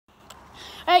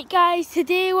Right guys,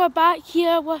 today we're back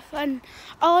here with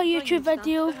another YouTube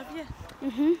video.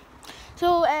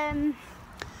 So I'm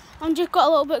just got a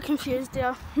little bit confused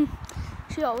there.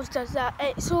 She always does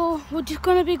that. So we're just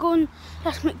going to be going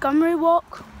this Montgomery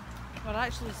walk. Well,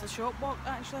 actually it's the shop walk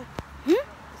actually.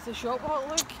 It's the shop walk,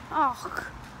 look. Oh,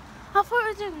 I thought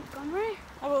it was in Montgomery.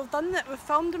 Oh, we've done it, we've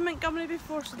filmed in Montgomery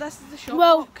before, so this is the shop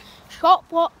Well, walk.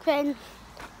 Shop walk then.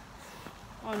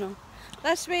 Oh no.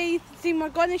 This way, see, we're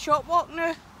going to shop walk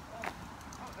now.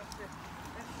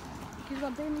 Because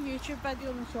we're doing a YouTube video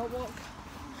on the shop walk.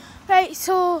 Right,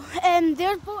 so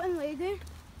there's Boating Lady.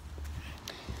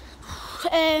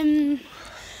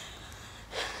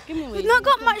 Give me We've not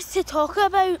got much to talk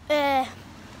about. We're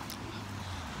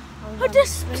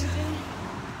just...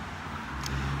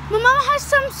 My mum has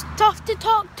some stuff to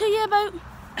talk to you about.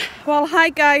 Well, hi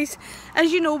guys.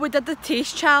 As you know, we did the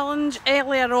taste challenge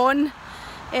earlier on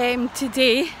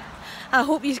today. I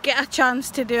hope you get a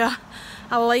chance to do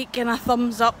a like and a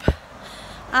thumbs up.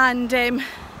 And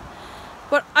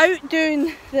we're out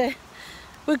doing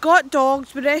we got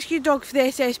dogs, we rescued dogs for the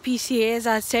SSPCA, as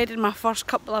I said in my first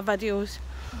couple of videos.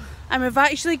 And we've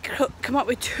actually come up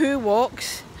with 2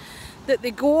 walks that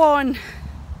they go on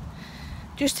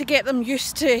just to get them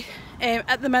used to,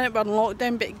 at the minute we're in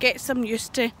lockdown, but it gets them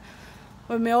used to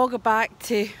when we all go back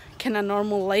to kind of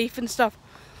normal life and stuff.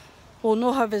 We'll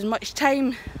not have as much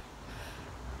time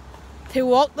to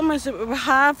walk them as we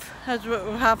have had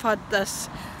this.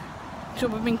 So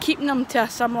we've been keeping them to a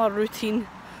similar routine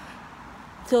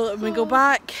so that when we go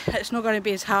back it's not going to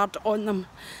be as hard on them.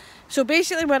 So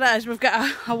basically what it is, we've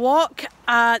got a walk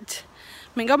at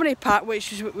Montgomery Park,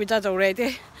 which is what we did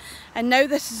already, and now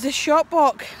this is the shop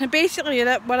walk. And basically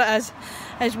what it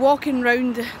is walking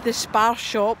round the Spar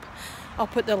shop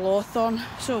up at the Lawthorn.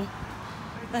 So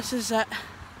this is it.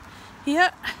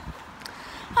 Yeah,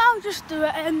 I'll just do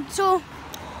it. So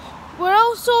we're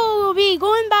also will be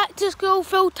going back to school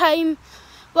full time.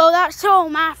 Well, that's all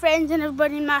my friends and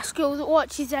everybody in my school that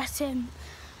watches this.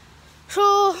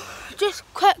 So just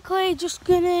quickly, just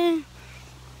gonna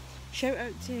shout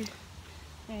out to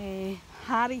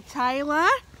Harry Tyler.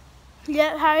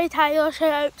 Yeah, Harry Tyler.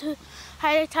 Shout out to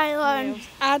Harry Tyler and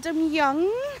Adam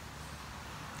Young.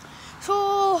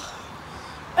 So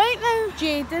right now,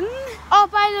 Jaden. Oh,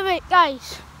 by the way,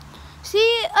 guys,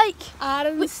 see, like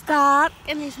Aaron Stark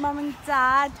and his mum and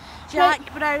dad.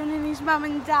 Jack Brown and his mum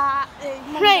and dad.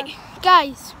 Right,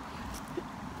 guys.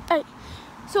 Right,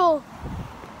 so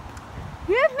you've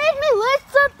made me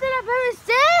list something about to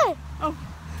say. Oh.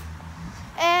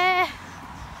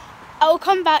 I'll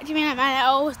come back to me in a minute. It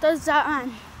always does that,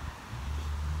 man.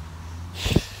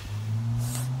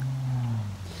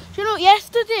 Do you know,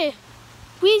 yesterday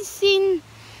we seen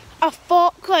a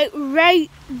fox like right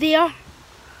there.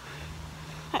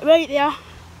 Like right there.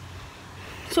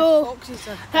 So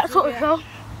that's what we saw.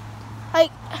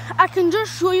 Like, I can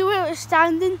just show you where it was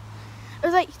standing. It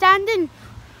was like standing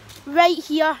right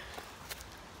here.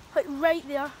 Like right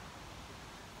there.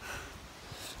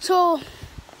 So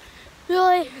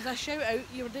really, it was a shout out.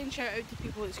 You were doing shout out to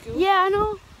people at school. Yeah, I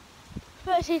know.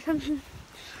 But I say something.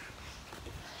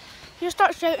 You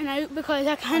start shouting out because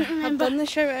I can't remember. I've done the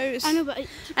shout outs. I know, but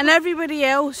and everybody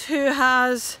else who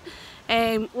has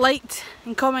liked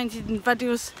and commented in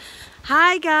videos.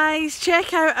 Hi guys,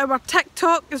 check out our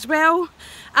TikTok as well.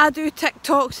 I do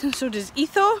TikToks and so does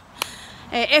Etho.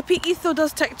 Epic Etho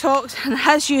does TikToks and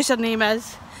his username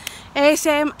is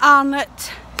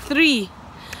SMArnott3.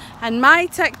 And my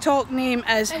TikTok name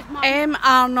is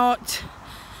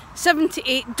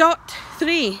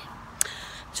marnott78.3.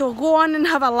 So go on and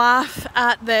have a laugh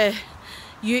at the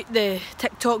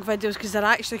TikTok videos because they're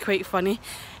actually quite funny.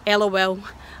 LOL,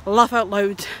 laugh out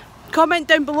loud. Comment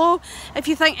down below if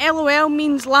you think LOL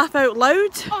means laugh out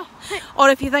loud, or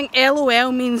if you think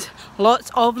LOL means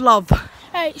lots of love.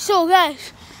 Right, so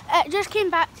guys, it just came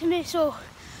back to me. So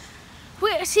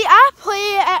see, I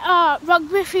play at a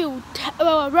rugby field,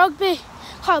 well, a rugby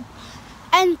club,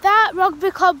 and that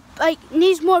rugby club like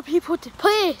needs more people to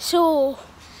play. So,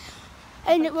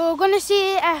 and we were gonna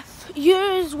see if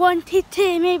you wanted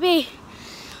to maybe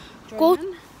go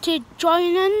to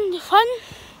join in the fun.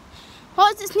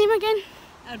 What's its name again?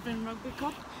 Urban Rugby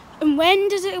Club. And when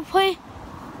does it play?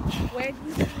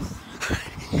 Wednesdays.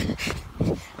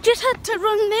 Just had to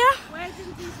run there.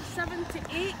 Wednesdays 7 to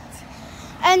 8.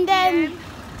 And then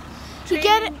to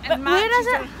get it. Where is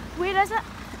it? Where is it?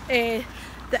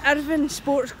 The Irvine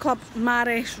Sports Club,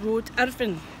 Mares Road,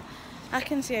 Irvine. I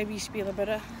can say a wee spiel about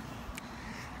it.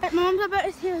 My mum's about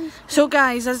to tell you. So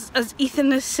guys, as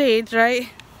Ethan has said, right?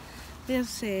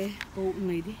 There's Boating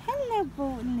Lady. Hello,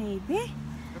 Boating Lady.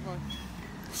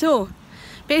 So,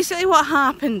 Basically what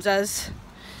happens is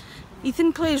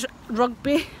Ethan plays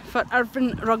rugby for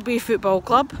Irvine Rugby Football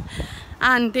Club,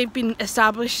 and they've been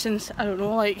established since, I don't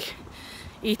know, like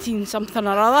 18 something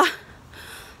or other.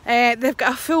 They've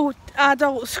got a full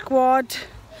adult squad,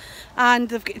 and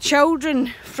they've got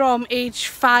children from age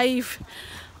 5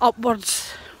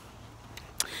 upwards,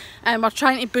 and we're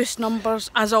trying to boost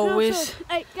numbers as always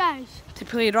Guys, to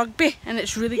play rugby, and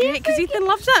it's really great because Ethan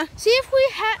loves it. see if we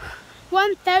hit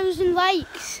 1,000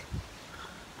 likes,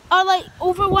 or like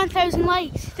over 1,000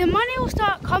 likes, the money will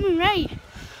start coming, right?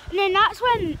 And then that's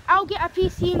when I'll get a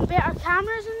PC and better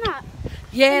cameras and that.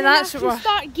 Yeah, and that's what what we're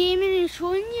start gaming and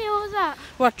showing you all that.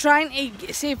 we're trying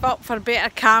to save up for better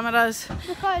cameras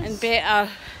Because and better.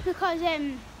 Because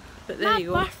But there my you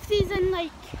go. birthday's in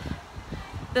like.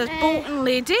 There's Bolton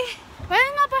Lady. When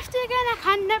is my birthday again? I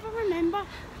can never remember.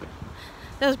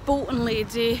 There's Bolton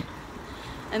Lady,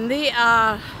 and they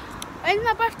are. When's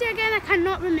my birthday again? I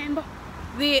cannot remember.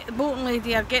 The Bolton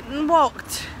Lady are getting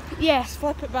walked. Yes.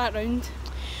 Flip it back round.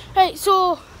 Right,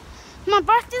 so my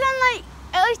birthday's in like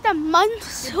at least a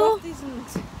month. Your birthday's in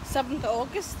 7th of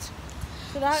August,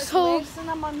 so that's less than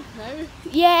a month now.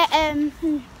 Yeah.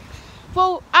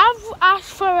 Well, I've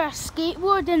asked for a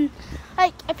skateboard, and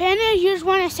like if any of you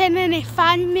want to send any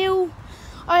fan mail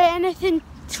or anything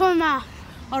for my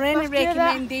Or any birthday or that.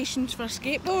 recommendations for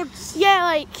skateboards? Yeah,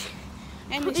 like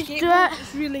Any please do skateboard it.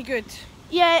 is really good.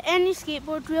 Yeah, any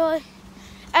skateboard really.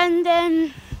 And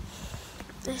then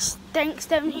the stinks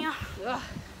down here. Ugh.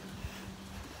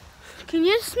 Can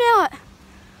you smell it?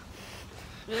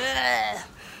 Ugh.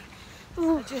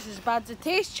 Ooh. It's just as bad as the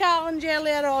taste challenge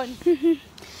earlier on.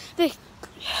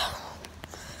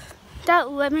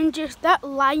 That lemon juice, that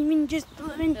lemon juice, The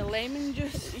lemon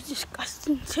juice. it's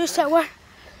disgusting, too sour.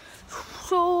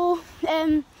 So,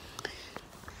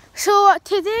 so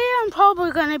today I'm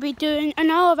probably going to be doing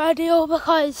another video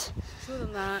because Show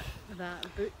them that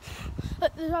boot.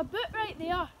 look, there's a boot right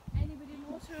there. Anybody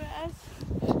knows who it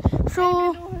is? So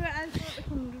Anybody know who it is? What they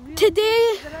can really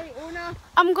today the right owner?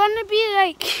 I'm going to be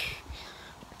like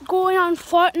going on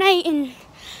Fortnite and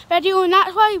video, and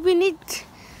that's why we need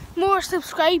more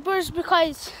subscribers,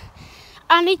 because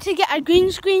I need to get a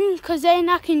green screen, because then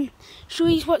I can show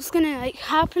you what's going to like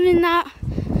happen in that.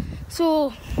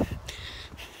 So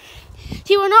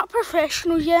see, we're not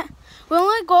professionals yet. We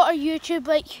only got our YouTube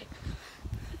like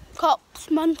a couple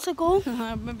months ago.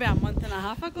 Maybe a month and a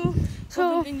half ago.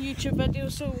 So in YouTube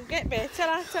videos, so we'll get better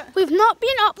at it. we've not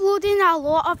been uploading a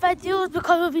lot of videos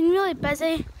because we've been really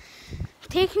busy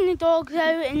taking the dogs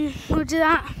out and we'll do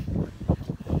that.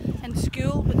 In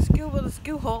school, but school with the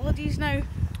school holidays now,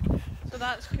 so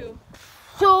that's cool.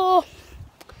 So